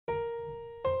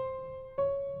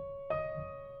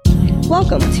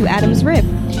Welcome to Adam's Rib.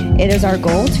 It is our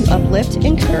goal to uplift,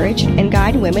 encourage, and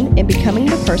guide women in becoming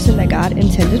the person that God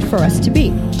intended for us to be.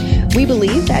 We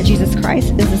believe that Jesus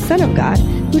Christ is the Son of God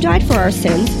who died for our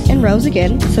sins and rose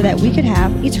again so that we could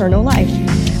have eternal life.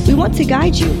 We want to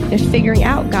guide you in figuring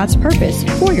out God's purpose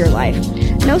for your life.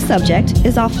 No subject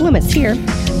is off limits here.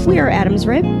 We are Adam's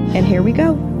Rib, and here we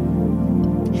go.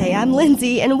 Hey, I'm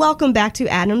Lindsay, and welcome back to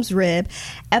Adam's Rib,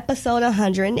 episode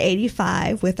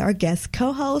 185, with our guest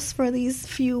co-host for these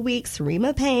few weeks,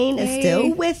 Rima Payne, is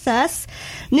still with us.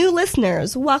 New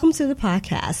listeners, welcome to the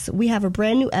podcast. We have a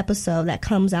brand new episode that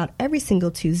comes out every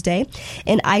single Tuesday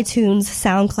in iTunes,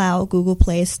 SoundCloud, Google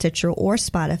Play, Stitcher, or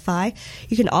Spotify.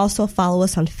 You can also follow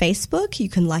us on Facebook. You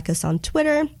can like us on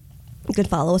Twitter. You can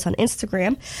follow us on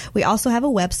Instagram. We also have a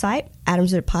website,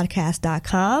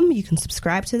 adamsribpodcast.com. You can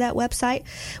subscribe to that website.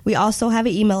 We also have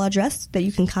an email address that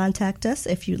you can contact us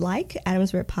if you'd like,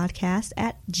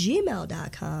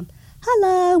 adamsribpodcast@gmail.com.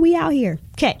 Hello, we out here.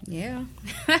 Okay. Yeah.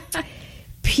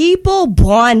 People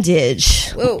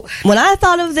bondage. Whoa. When I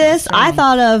thought of this, I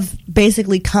thought of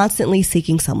basically constantly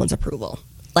seeking someone's approval.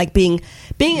 Like being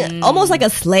almost like a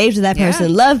slave to that person.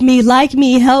 Yeah. Love me, like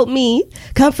me, help me,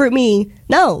 comfort me.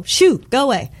 No, shoot, go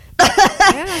away.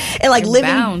 And like You're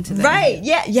living bound to them. right.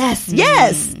 Yeah, yes.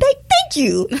 Thank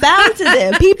you. Bound to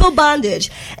them. People bondage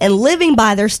and living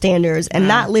by their standards and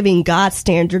not living God's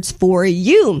standards for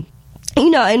you. You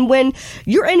know, and when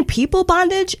you're in people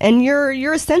bondage and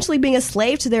you're essentially being a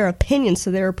slave to their opinions,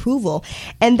 to their approval,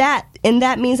 and that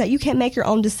means that you can't make your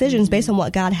own decisions based on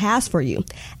what God has for you.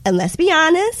 And let's be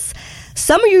honest,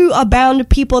 some of you are bound to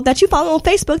people that you follow on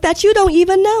Facebook that you don't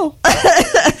even know.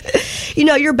 You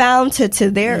know, you're bound to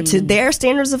their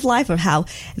standards of life, of how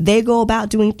they go about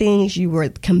doing things. You were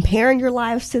comparing your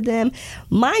lives to them.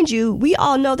 Mind you, we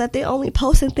all know that they're only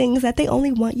posting things that they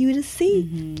only want you to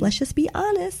see. Let's just be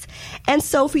honest. And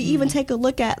so if we even take a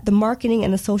look at the marketing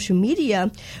and the social media,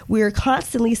 we're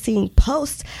constantly seeing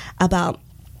posts about,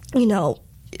 you know,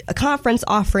 conference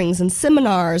offerings and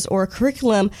seminars or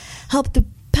curriculum help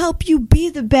you be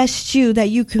the best you that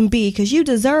you can be, because you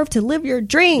deserve to live your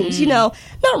dreams. You know,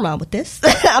 nothing wrong with this.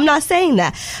 I'm not saying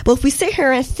that. But if we sit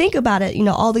here and think about it, you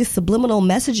know, all these subliminal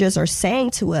messages are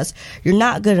saying to us, you're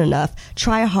not good enough.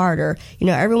 Try harder. You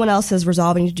know, everyone else is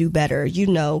resolving to do better. You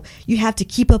know, you have to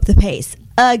keep up the pace.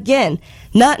 Again,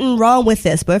 nothing wrong with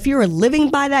this. But if you're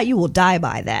living by that, you will die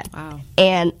by that. Wow.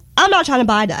 And I'm not trying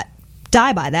to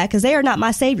die by that, because they are not my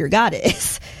savior. God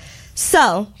is.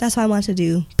 So that's why I want to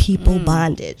do people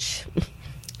bondage.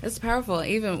 It's powerful.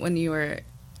 Even when you were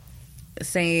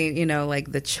saying, you know,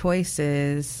 like the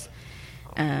choices,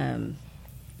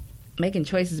 making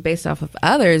choices based off of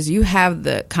others, you have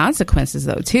the consequences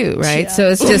though too, right? Yeah. So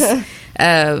it's just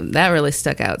that really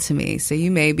stuck out to me. So you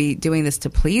may be doing this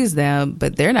to please them,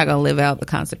 but they're not going to live out the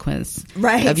consequence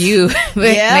of you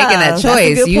making that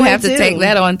choice. You have to take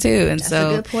that on too. And that's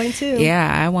a good point too.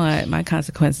 Yeah, I want my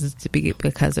consequences to be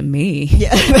because of me.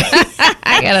 Yeah.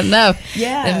 I got enough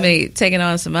Yeah. of me taking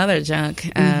on some other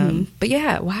junk. But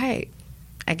yeah, why?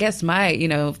 I guess my, you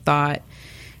know, thought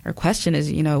or question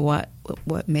is, you know, what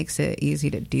makes it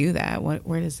easy to do that?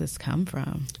 Where does this come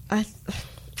from?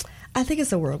 I think it's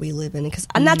the world we live in, because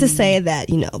not to say that,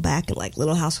 you know, back in like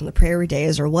Little House on the Prairie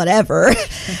days or whatever,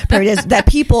 prairie days, that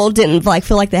people didn't like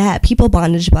feel like they had people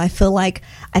bondage, but I think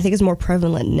it's more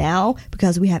prevalent now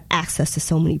because we have access to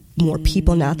so many more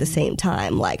people now at the same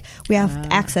time. Like we have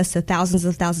access to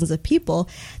thousands of people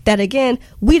that, again,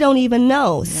 we don't even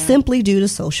know simply due to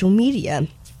social media.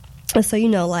 And so, you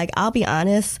know, like, I'll be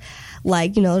honest,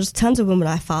 like, you know, there's tons of women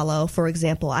I follow. For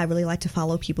example, I really like to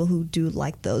follow people who do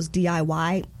like those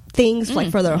DIY things,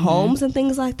 like for their homes and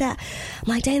things like that. I'm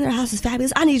like, dang, their house is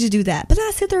fabulous. I need to do that. But then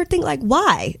I sit there and think, like,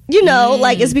 why? You know,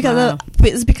 like, it's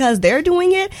because they're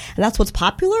doing it and that's what's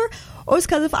popular, or it's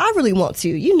because if I really want to,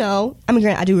 you know, I mean,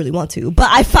 granted, I do really want to, but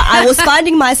I was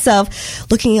finding myself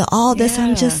looking at all this.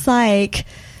 I'm just like,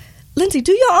 Lindsay,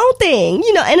 do your own thing,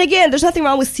 you know. And again, there's nothing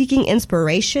wrong with seeking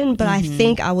inspiration, but I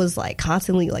think I was like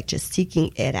constantly like just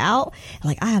seeking it out. And,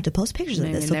 like, I have to post pictures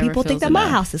of this so people think that my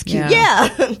house is cute. Yeah.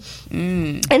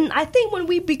 And I think when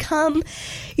we become,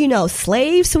 you know,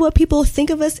 slaves to what people think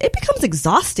of us, it becomes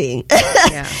exhausting.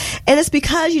 And it's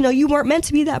because, you know, you weren't meant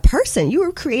to be that person. You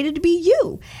were created to be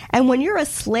you. And when you're a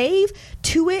slave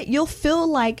to it, you'll feel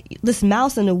like this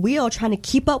mouse in a wheel trying to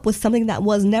keep up with something that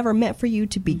was never meant for you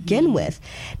to begin with.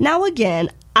 Now, again,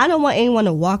 I don't want anyone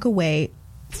to walk away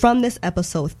from this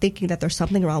episode thinking that there's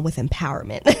something wrong with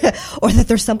empowerment or that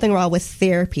there's something wrong with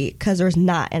therapy, because there's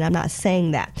not, and I'm not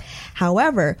saying that.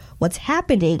 However, what's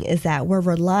happening is that we're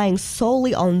relying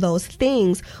solely on those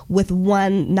things, with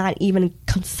one, not even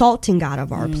consulting God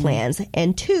of our plans,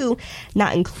 and two,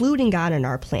 not including God in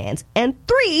our plans, and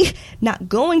three, not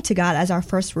going to God as our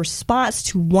first response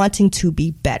to wanting to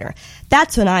be better.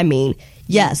 That's what I mean.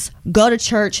 Yes, go to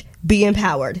church, be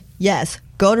empowered. Yes,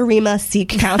 go to Rhema, seek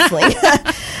counseling.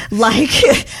 Like,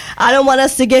 I don't want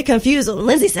us to get confused.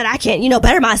 Lindsay said, I can't,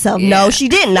 better myself. Yeah. No, she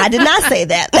didn't. I did not say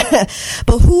that.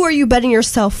 But who are you betting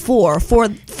yourself for? For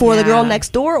the girl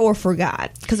next door, or for God?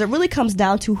 Because it really comes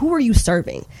down to, who are you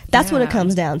serving? That's what it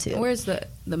comes down to. Where's the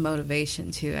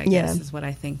motivation to, I guess, is what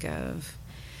I think of.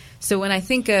 So when I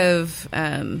think of,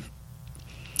 I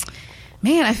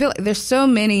feel like there's so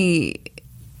many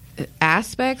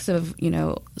aspects of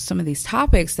some of these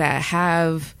topics that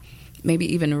have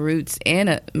maybe even roots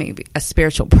in maybe a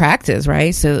spiritual practice,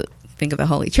 right? So think of the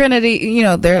Holy Trinity,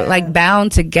 they're like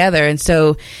bound together, and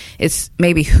so it's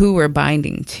maybe who we're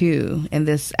binding to in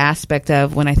this aspect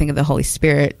of, when I think of the Holy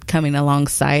Spirit coming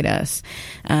alongside us,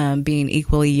 being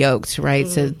equally yoked, right?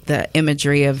 So the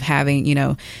imagery of having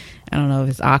I don't know if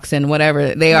it's oxen,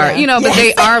 whatever they are, but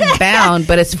they are bound,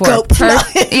 but it's for a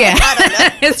purpose. Yeah,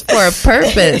 it's for a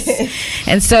purpose.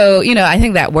 And so, I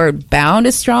think that word bound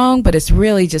is strong, but it's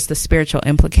really just the spiritual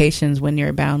implications when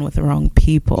you're bound with the wrong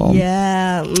people.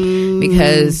 Yeah.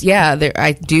 Because,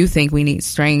 I do think we need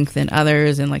strength in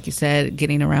others. And like you said,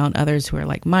 getting around others who are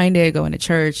like-minded, going to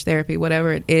church, therapy,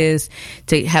 whatever it is,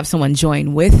 to have someone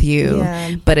join with you.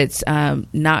 Yeah. But it's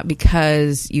not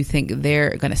because you think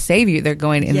they're going to save you. They're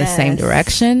going in the same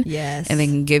direction. Yes. And they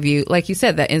can give you, like you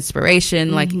said, that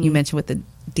inspiration, like you mentioned with the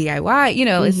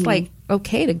DIY, it's like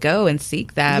okay to go and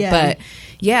seek that. Yeah. But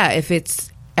if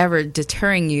it's ever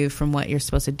deterring you from what you're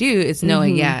supposed to do, it's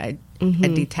knowing,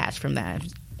 detach from that.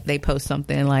 They post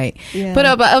something like, put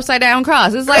up an upside down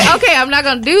cross. It's like, okay, I'm not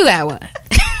going to do that one.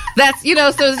 That's,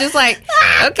 so it's just like,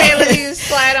 okay, let me just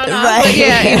slide on off.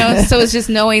 Right. But so it's just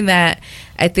knowing that.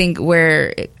 I think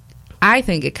I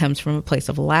think it comes from a place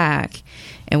of lack.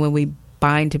 And when we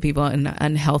bind to people in an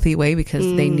unhealthy way because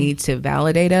they need to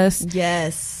validate us,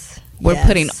 we're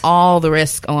putting all the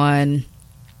risk on,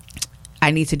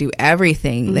 I need to do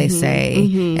everything they say,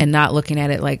 and not looking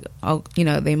at it like,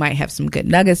 they might have some good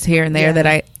nuggets here and there that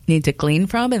I need to glean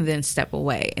from, and then step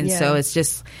away. And so it's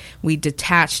just, we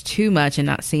detach too much and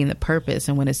not seeing the purpose.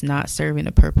 And when it's not serving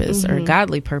a purpose or a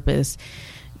godly purpose,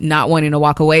 not wanting to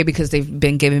walk away because they've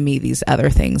been giving me these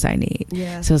other things I need.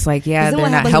 Yeah. So it's like, they're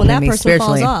not helping me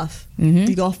spiritually. Falls off?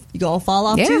 You gonna fall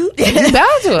off too? You're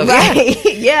bound to it.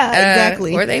 Right. Yeah,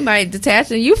 exactly. Or they might detach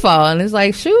and you fall, and it's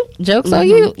like, shoot, joke's on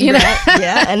you.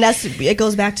 Yeah, and it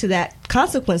goes back to that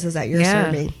consequences that you're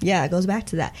serving. Yeah, it goes back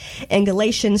to that. In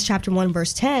Galatians chapter 1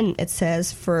 verse 10, it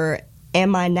says, "For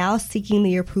am I now seeking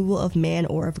the approval of man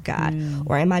or of God?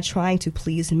 Or am I trying to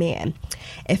please man?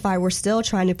 If I were still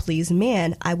trying to please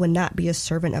man, I would not be a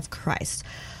servant of Christ."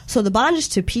 So the bondage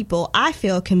to people, I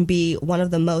feel, can be one of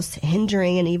the most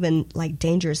hindering and even like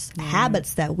dangerous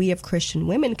habits that we as Christian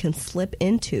women can slip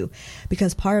into,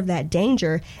 because part of that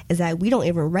danger is that we don't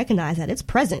even recognize that it's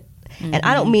present. And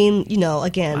I don't mean,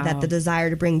 that the desire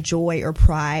to bring joy or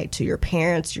pride to your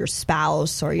parents, your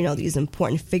spouse, or, these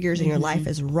important figures in your life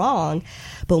is wrong.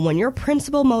 But when your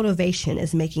principal motivation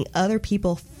is making other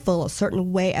people feel a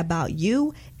certain way about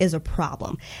you, is a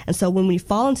problem. And so when we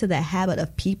fall into the habit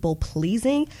of people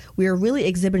pleasing, we are really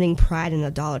exhibiting pride and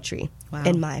idolatry,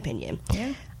 in my opinion.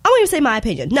 Yeah. I won't even say my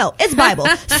opinion. No, it's Bible.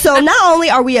 So not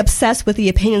only are we obsessed with the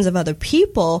opinions of other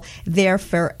people,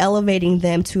 therefore elevating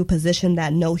them to a position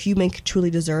that no human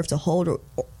truly deserves to hold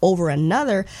over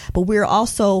another, but we're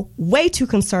also way too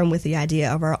concerned with the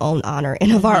idea of our own honor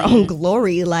and of our own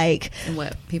glory, like, and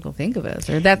what people think of us,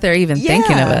 or that they're even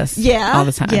thinking of us all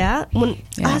the time. Yeah.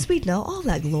 As we know, all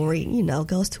that glory,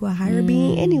 goes to a higher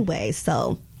being anyway.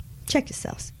 So check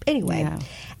yourselves. Anyway. Yeah.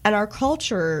 And our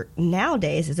culture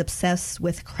nowadays is obsessed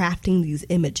with crafting these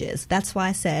images. That's why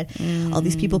I said all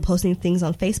these people posting things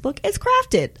on Facebook, it's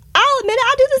crafted. I'll admit it,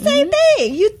 I do the same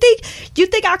thing. You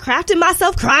think I crafted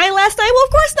myself crying last night? Well,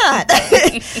 of course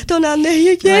not. Don't know.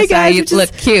 Yeah, guys, you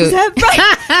look cute.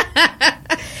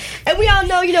 And we all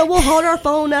know, we'll hold our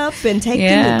phone up and take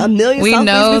a million we selfies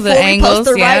know before the we angles, post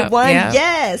the right one. Yeah.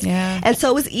 Yes. Yeah. And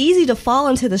so it's easy to fall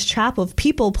into this trap of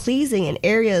people pleasing in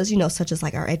areas, such as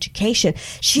like our education.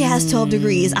 She has 12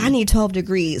 degrees. I need 12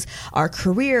 degrees. Our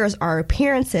careers, our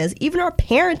appearances, even our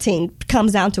parenting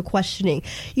comes down to questioning,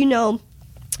 I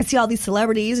see all these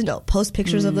celebrities, post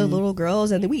pictures of their little girls,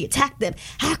 and then we attack them.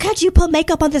 How could you put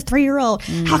makeup on this 3-year-old?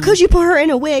 How could you put her in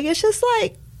a wig? It's just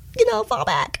like, fall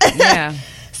back. Yeah.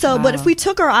 So, but if we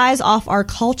took our eyes off our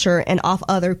culture and off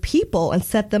other people and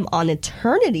set them on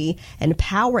eternity and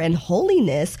power and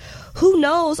holiness, who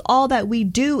knows, all that we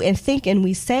do and think and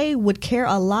we say would care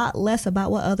a lot less about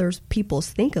what other people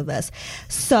think of us.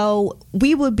 So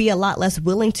we would be a lot less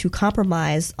willing to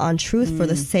compromise on truth for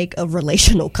the sake of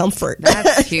relational comfort.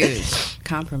 That's huge.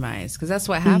 Compromise, because that's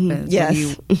what happens when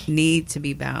you need to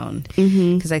be bound.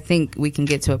 Because I think we can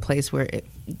get to a place where it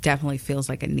definitely feels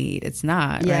like a need. It's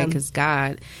not, right? Because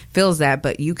God feels that,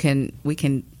 but we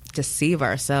can deceive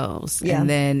ourselves and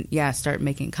then start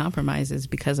making compromises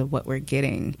because of what we're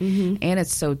getting. And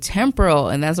it's so temporal,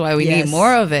 and that's why we need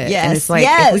more of it. And it's like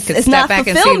if we could step back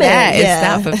and see that it's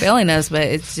not fulfilling us, but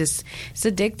it's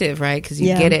addictive, right? Because you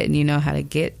get it and you know how to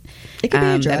get it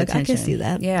can be a drug. I can see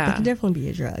that. It can definitely be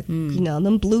a drug.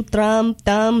 Them blue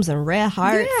thumbs and red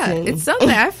hearts. It's something.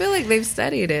 I feel like they've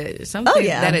studied it. Something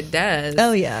that it does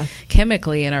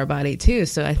chemically in our body too.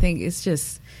 So I think it's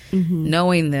just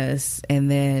knowing this,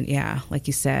 and then like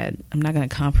you said, I'm not going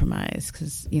to compromise,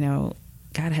 because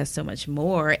God has so much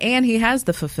more, and He has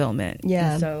the fulfillment.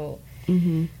 And so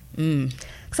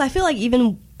because I feel like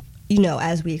even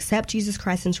as we accept Jesus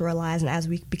Christ into our lives and as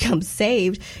we become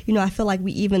saved, I feel like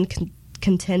we even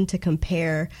can tend to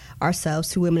compare ourselves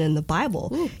to women in the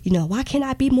Bible. Why can't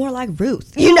I be more like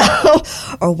Ruth?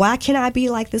 Or why can't I be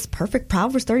like this perfect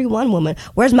Proverbs 31 woman?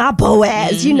 Where's my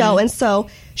Boaz? And so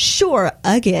sure,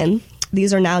 again,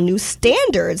 these are now new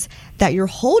standards that you're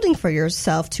holding for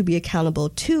yourself to be accountable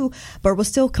to, but we're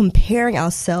still comparing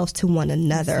ourselves to one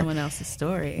another. Someone else's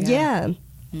story.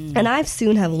 And I've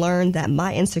soon have learned that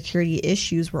my insecurity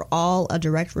issues were all a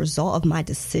direct result of my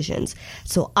decisions.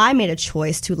 So I made a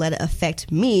choice to let it affect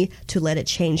me, to let it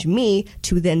change me,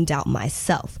 to then doubt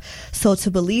myself. So to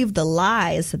believe the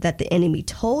lies that the enemy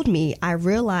told me, I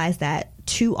realized that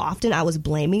too often I was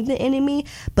blaming the enemy,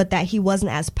 but that he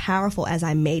wasn't as powerful as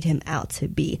I made him out to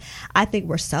be. I think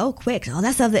we're so quick. Oh,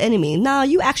 that's of the enemy. No,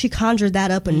 you actually conjured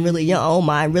that up and really, oh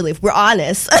my, really, if we're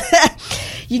honest.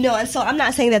 And so I'm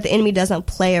not saying that the enemy doesn't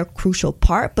play a crucial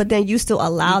part, but then you still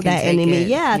allow that enemy,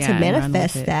 to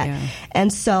manifest that.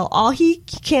 And so all he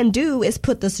can do is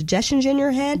put the suggestions in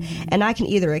your head, and I can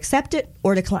either accept it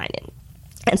or decline it.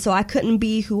 And so I couldn't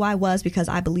be who I was because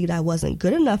I believed I wasn't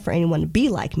good enough for anyone to be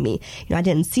like me. I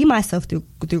didn't see myself through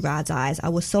God's eyes. I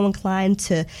was so inclined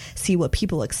to see what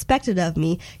people expected of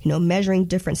me, measuring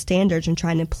different standards and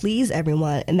trying to please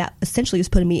everyone. And that essentially was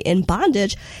putting me in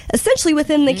bondage, essentially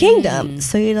within the kingdom.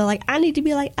 So, I need to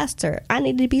be like Esther. I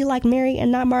need to be like Mary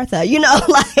and not Martha,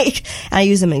 I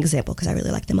use them as an example because I really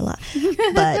like them a lot.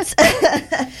 But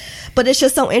but it's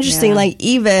just so interesting,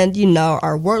 even,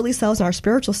 our worldly selves and our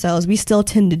spiritual selves, we still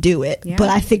tend to do it, but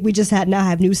I think we just now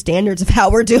have new standards of how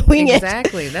we're doing it.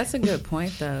 Exactly. That's a good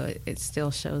point, though. It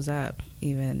still shows up,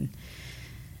 even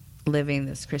living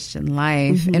this Christian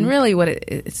life, and really what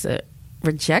it's a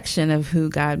rejection of who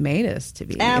God made us to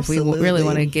be. Absolutely. If we really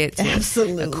want to get to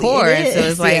the core. So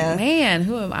it's like, man,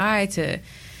 who am I to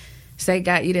say,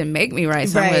 God, you didn't make me right,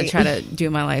 so I'm going to try to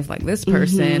do my life like this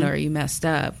person, or you messed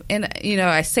up. And,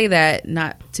 I say that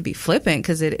not to be flippant,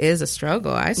 because it is a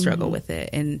struggle. I struggle with it.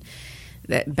 And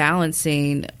that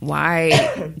balancing,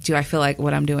 why do I feel like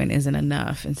what I'm doing isn't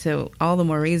enough? And so all the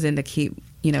more reason to keep,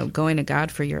 going to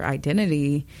God for your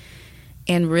identity,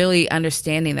 and really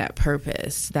understanding that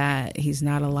purpose, that He's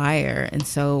not a liar. And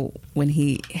so when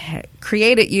He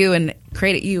created you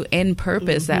in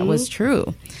purpose, that was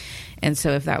true. And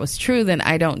so if that was true, then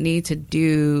I don't need to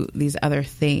do these other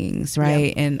things,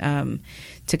 right? And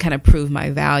to kind of prove my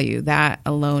value. That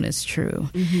alone is true.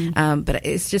 But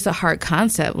it's just a hard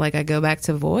concept. Like, I go back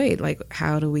to void. Like,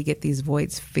 how do we get these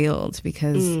voids filled?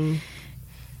 Because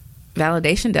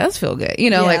validation does feel good.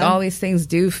 Like, all these things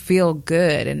do feel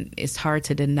good. And it's hard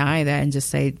to deny that and just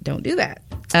say, don't do that.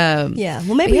 Well,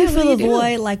 maybe we fill a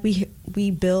void, like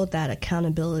we build that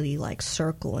accountability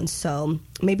circle, and so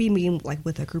maybe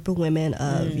with a group of women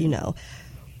of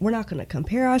we're not going to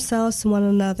compare ourselves to one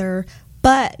another,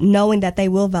 but knowing that they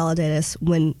will validate us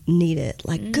when needed.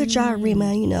 Good job,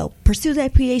 Rima, pursue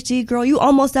that PhD, girl, you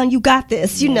almost done, you got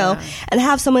this, and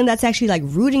have someone that's actually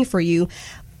rooting for you,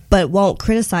 but won't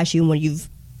criticize you when you've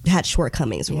had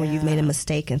shortcomings or when you've made a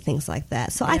mistake and things like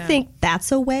that. So I think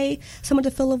that's a way someone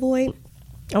to fill a void.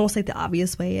 I won't say the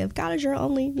obvious way of God is your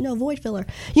only, void filler,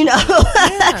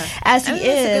 as He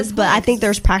is. But I think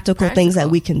there's practical things that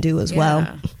we can do as well.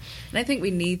 And I think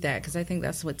we need that, because I think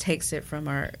that's what takes it from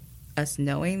us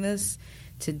knowing this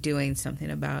to doing something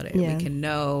about it. We can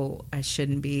know I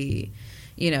shouldn't be,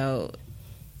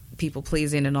 people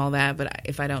pleasing and all that, but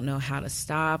if I don't know how to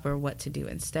stop or what to do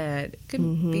instead, it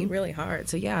could be really hard.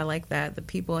 So I like that. The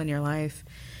people in your life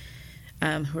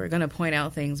who are going to point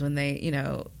out things when they, you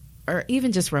know, or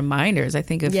even just reminders. I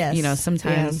think of, you know,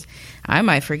 sometimes I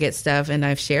might forget stuff and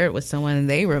I've shared it with someone and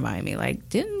they remind me, like,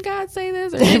 didn't God say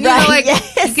this? Or, you know, like,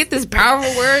 you get this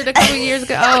powerful word a couple years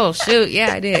ago. Oh, shoot.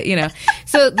 Yeah, I did, you know.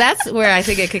 So that's where I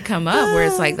think it could come up, where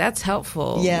it's like, that's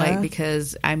helpful. Like,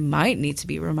 because I might need to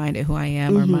be reminded who I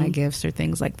am or my gifts or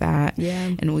things like that.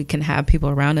 And we can have people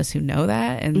around us who know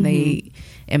that and they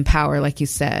empower, like you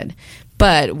said.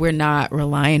 But we're not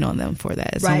relying on them for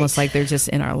that. It's almost like they're just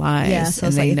in our lives. So and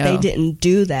it's they like, know. if they didn't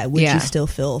do that, would you still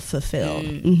feel fulfilled?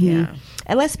 Yeah.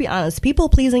 And let's be honest, people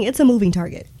pleasing, it's a moving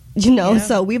target. You know,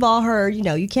 so we've all heard, you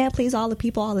know, you can't please all the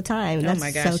people all the time. And that's my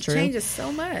gosh, so true. It changes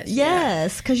so much.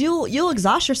 Yes, because you'll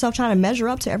exhaust yourself trying to measure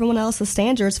up to everyone else's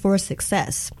standards for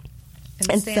success.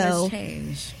 And standards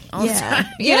change all the time.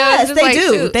 Yes, know, they like,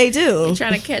 do. shoot, they do. I'm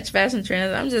trying to catch fashion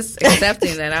trends. I'm just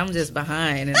accepting that I'm just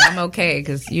behind, and I'm okay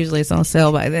because usually it's on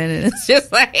sale by then, and it's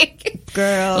just like,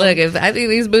 girl, look, if I think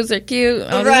these boots are cute,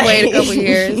 I'll just wait a couple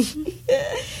years.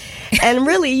 And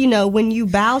really, you know, when you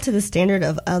bow to the standard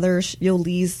of others, you'll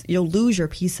lose your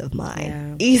peace of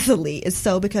mind easily. It's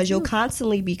so because you'll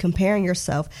constantly be comparing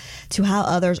yourself to how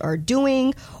others are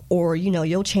doing, or, you know,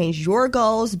 you'll change your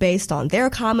goals based on their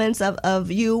comments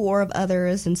of you or of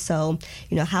others. And so,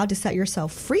 you know, how to set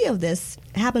yourself free of this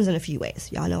happens in a few ways.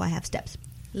 Y'all know I have steps.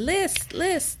 List.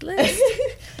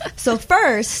 So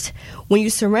first, when you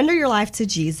surrender your life to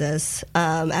Jesus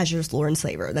as your Lord and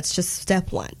Savior, that's just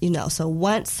step one, you know. So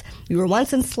once you were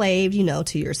enslaved, you know,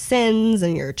 to your sins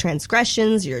and your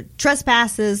transgressions, your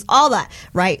trespasses, all that,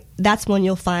 right? That's when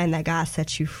you'll find that God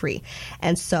sets you free.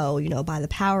 And so, you know, by the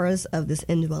powers of this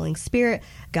indwelling spirit,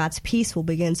 God's peace will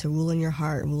begin to rule in your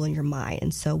heart and rule in your mind.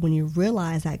 And so when you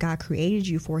realize that God created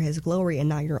you for his glory and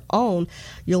not your own,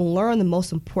 you'll learn the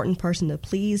most important person to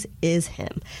please is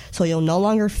him. So you'll no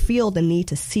longer feel the need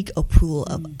to seek approval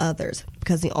of others,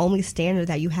 because the only standard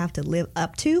that you have to live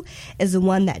up to is the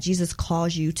one that Jesus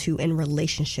calls you to in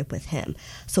relationship with him.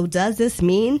 So does this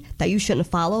mean that you shouldn't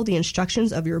follow the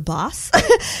instructions of your boss,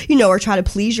 you know, or try to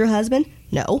please your husband?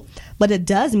 No, but it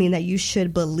does mean that you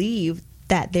should believe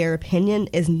that their opinion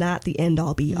is not the end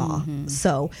all be all.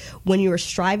 So when you are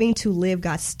striving to live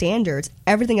God's standards,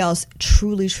 everything else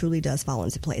truly, truly does fall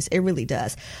into place. It really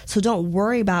does. So don't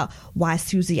worry about why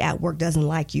Susie at work doesn't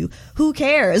like you. Who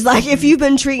cares? Like, if you've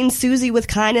been treating Susie with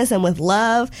kindness and with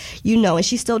love, you know, and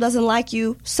she still doesn't like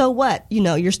you, so what? You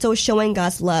know, you're still showing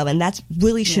God's love, and that's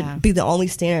really should be the only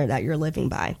standard that you're living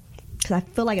by. Because I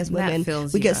feel like as women,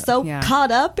 we get so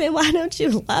caught up in, why don't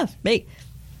you love me?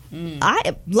 I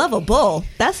am lovable.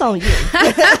 That's on you.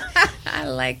 I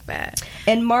like that.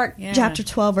 In Mark chapter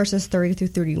 12, verses 30 through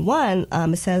 31,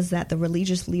 it says that the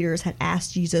religious leaders had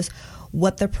asked Jesus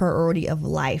what the priority of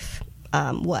life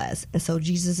was. And so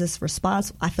Jesus'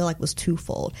 response, I feel like, was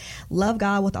twofold. Love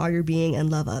God with all your being and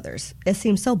love others. It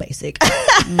seems so basic.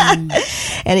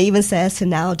 And it even says to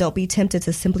now don't be tempted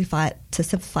to simplify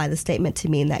the statement to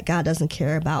mean that God doesn't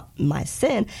care about my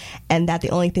sin and that the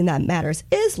only thing that matters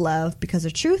is love, because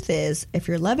the truth is, if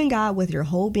you're loving God with your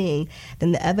whole being,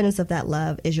 then the evidence of that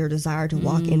love is your desire to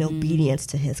walk in obedience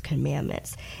to his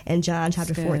commandments. In John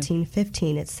chapter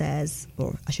 14:15, it says,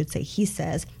 or I should say he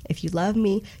says, if you love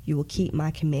me, you will keep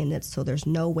my commandments, so there's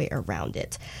no way around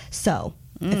it. So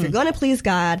if you're going to please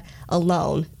God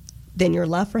alone, then your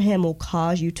love for him will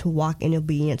cause you to walk in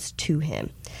obedience to him.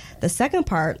 The second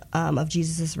part of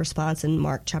Jesus' response in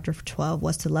Mark chapter 12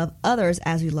 was to love others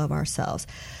as we love ourselves.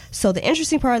 So the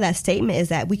interesting part of that statement is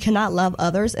that we cannot love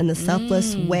others in the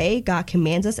selfless way God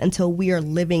commands us until we are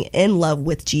living in love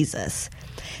with Jesus.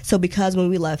 So because when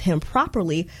we love him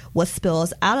properly, what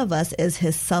spills out of us is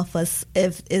the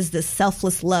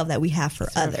selfless love that we have for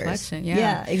others.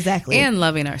 Yeah, exactly. And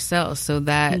loving ourselves. So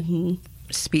that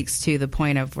speaks to the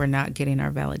point of we're not getting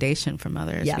our validation from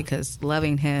others, because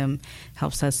loving him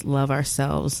helps us love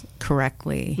ourselves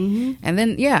correctly. And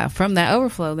then, from that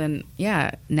overflow, then,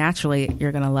 naturally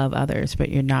you're going to love others, but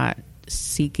you're not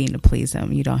seeking to please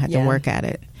them. You don't have to work at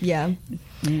it.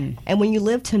 And when you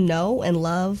live to know and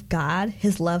love God,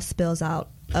 his love spills out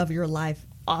of your life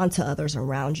onto others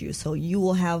around you. So you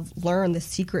will have learned the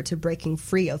secret to breaking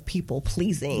free of people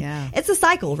pleasing. It's a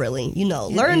cycle, really. You know,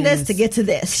 learn this to get to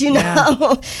this, you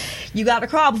know. You got to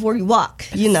crawl before you walk,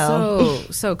 you know.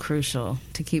 So crucial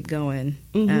to keep going.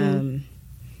 And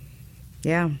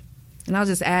I'll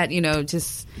just add, you know,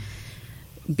 just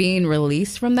being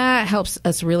released from that helps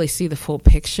us really see the full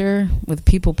picture with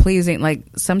people pleasing. Like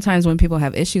sometimes when people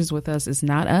have issues with us, it's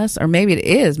not us, or maybe it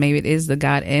is the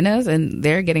God in us and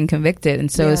they're getting convicted.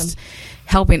 And so it's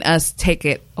helping us take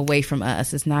it away from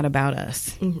us. It's not about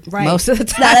us. Right. Most of the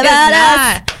time. It's not about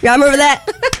us. Y'all remember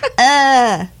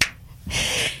that?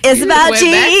 It's about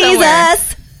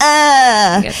Jesus.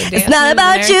 It's not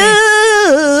about you.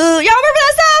 Y'all remember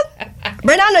that song?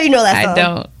 Brent, I know you know that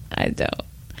song. I don't.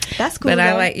 That's cool. But though.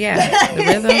 I like, the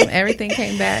rhythm, everything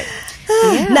came back.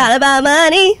 Yeah. Not about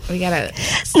money. We gotta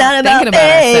It's not about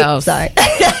ourselves. Sorry.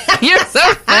 You're so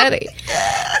funny.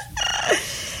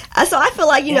 So I feel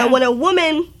like, you know, when a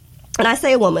woman, and I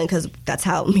say a woman because that's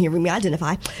how me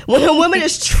identify, when a woman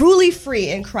is truly free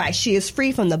in Christ, she is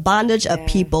free from the bondage of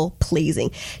people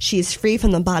pleasing. She is free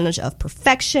from the bondage of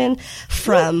perfection,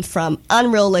 from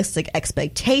unrealistic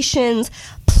expectations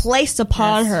placed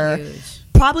upon her. Huge.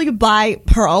 Probably by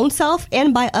her own self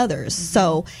and by others. Mm-hmm.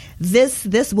 So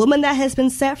this woman that has been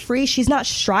set free, she's not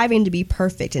striving to be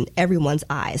perfect in everyone's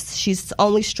eyes. She's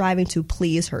only striving to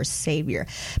please her Savior,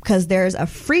 because there's a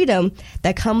freedom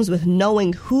that comes with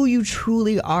knowing who you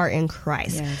truly are in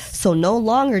Christ. Yes. So no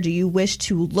longer do you wish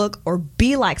to look or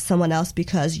be like someone else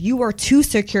because you are too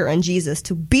secure in Jesus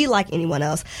to be like anyone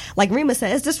else. Like Rima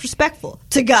said, it's disrespectful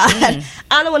to God.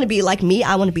 I don't want to be like me.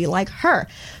 I want to be like her.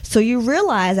 So you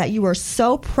realize that you are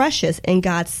so precious in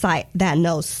God's sight that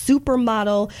no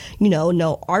supermodel,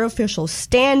 no artificial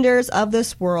standards of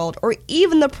this world, or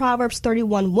even the Proverbs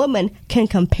 31 woman can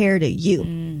compare to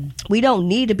you. We don't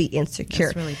need to be insecure.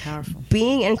 That's really powerful.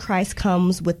 Being in Christ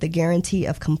comes with the guarantee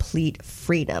of complete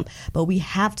freedom, but we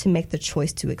have to make the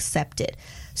choice to accept it.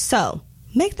 So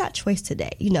make that choice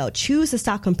today. Choose to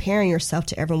stop comparing yourself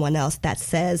to everyone else that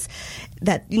says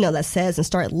and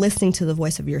start listening to the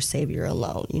voice of your Savior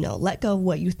alone. Let go of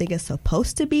what you think is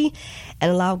supposed to be and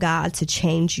allow God to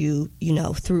change you,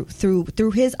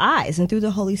 through his eyes and through the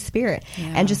Holy Spirit.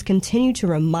 Yeah. And just continue to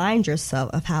remind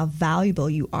yourself of how valuable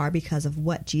you are because of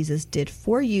what Jesus did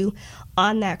for you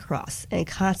on that cross, and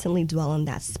constantly dwell in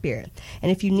that spirit.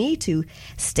 And if you need to,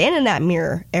 stand in that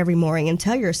mirror every morning and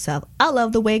tell yourself, I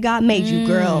love the way God made you,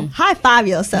 girl. High five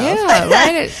yourself. Yeah,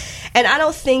 right. And I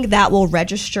don't think that will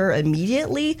register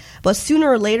immediately, but sooner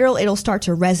or later it'll start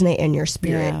to resonate in your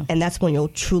spirit. Yeah. And that's when you'll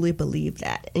truly believe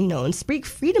that. And speak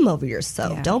freedom over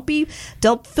yourself. Yeah.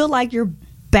 Don't feel like you're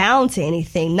bound to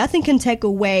anything. Nothing can take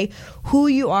away who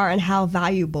you are and how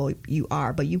valuable you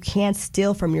are, but you can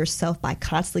steal from yourself by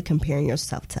constantly comparing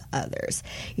yourself to others.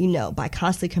 By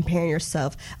constantly comparing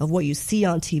yourself of what you see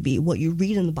on TV, what you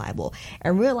read in the Bible,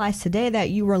 and realize today that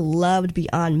you were loved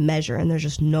beyond measure, and there's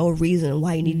just no reason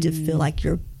why you need to feel like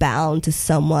you're bound to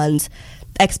someone's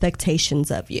expectations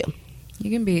of you. You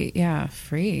can be,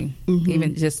 free,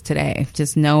 even just today,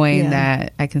 just knowing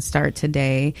that I can start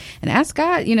today and ask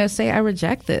God, say, I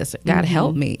reject this. God,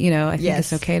 help me. I think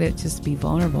it's okay to just be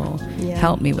vulnerable. Yeah.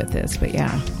 Help me with this. But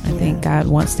I think God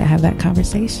wants to have that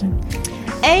conversation.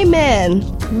 Amen.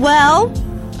 Well,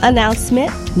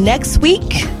 announcement. Next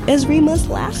week is Rima's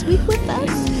last week with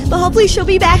us, but hopefully she'll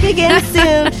be back again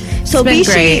soon. So be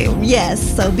great.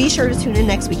 So be sure to tune in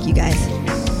next week, you guys.